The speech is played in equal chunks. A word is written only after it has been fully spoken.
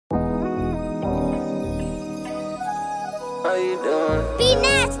How you doing? Be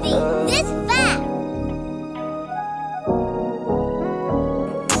nasty. This fat.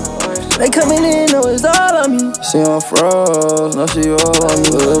 They coming in, know it's all on me. She on froze, know she all on me.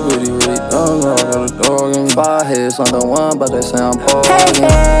 Little bitty, really don't know, got a dog in me. 5 heads on the one, but they say I'm poor. Hey,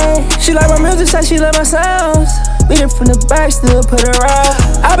 hey. She like my music, say she like my sounds. Beat it from the back, still put her out.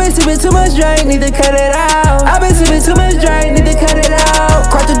 I been sipping too much drink, need to cut it out. I been sipping too much drink, need to cut it out.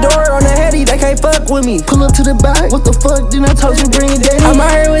 Crack the door on the heady, they can't fuck with me. Pull up to the back, what the fuck, then I told you bring it down. I'm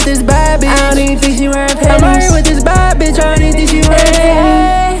out here with this bad bitch, I don't even think she wearing panties. I'm out here with this bad bitch, I don't even think she wearing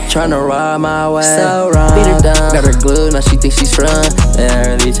panties. Tryna ride my way, So wrong. beat her down. Got her glued, now she thinks she's strong.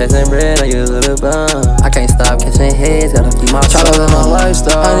 Yeah, really chasing bread, I use a little bum. I can't stop catching heads, gotta keep my try to live my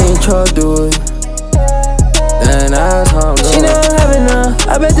lifestyle. I didn't try to do it, then that's how I'm doing. She know I'm having enough,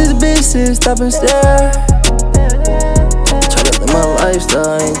 I bet this bitch sit, stop and stare. Try to live my lifestyle,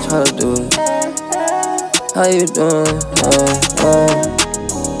 I ain't try to do it. How you doing?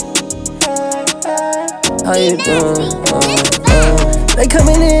 How you doing? They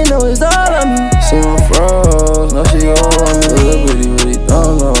coming in, know it's all on me. She on froze, know she all on me. Little bitty, really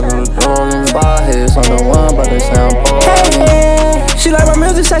don't know, got a dog in me. 5 heads on the one, but they sound poor. Hey, hey. She like my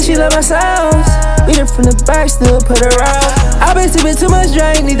music, say she like my sounds. Beat it from the back, still put her out. I been sipping too much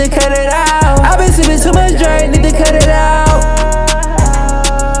drink, need to cut it out. I been sipping too much drink, need to cut it out.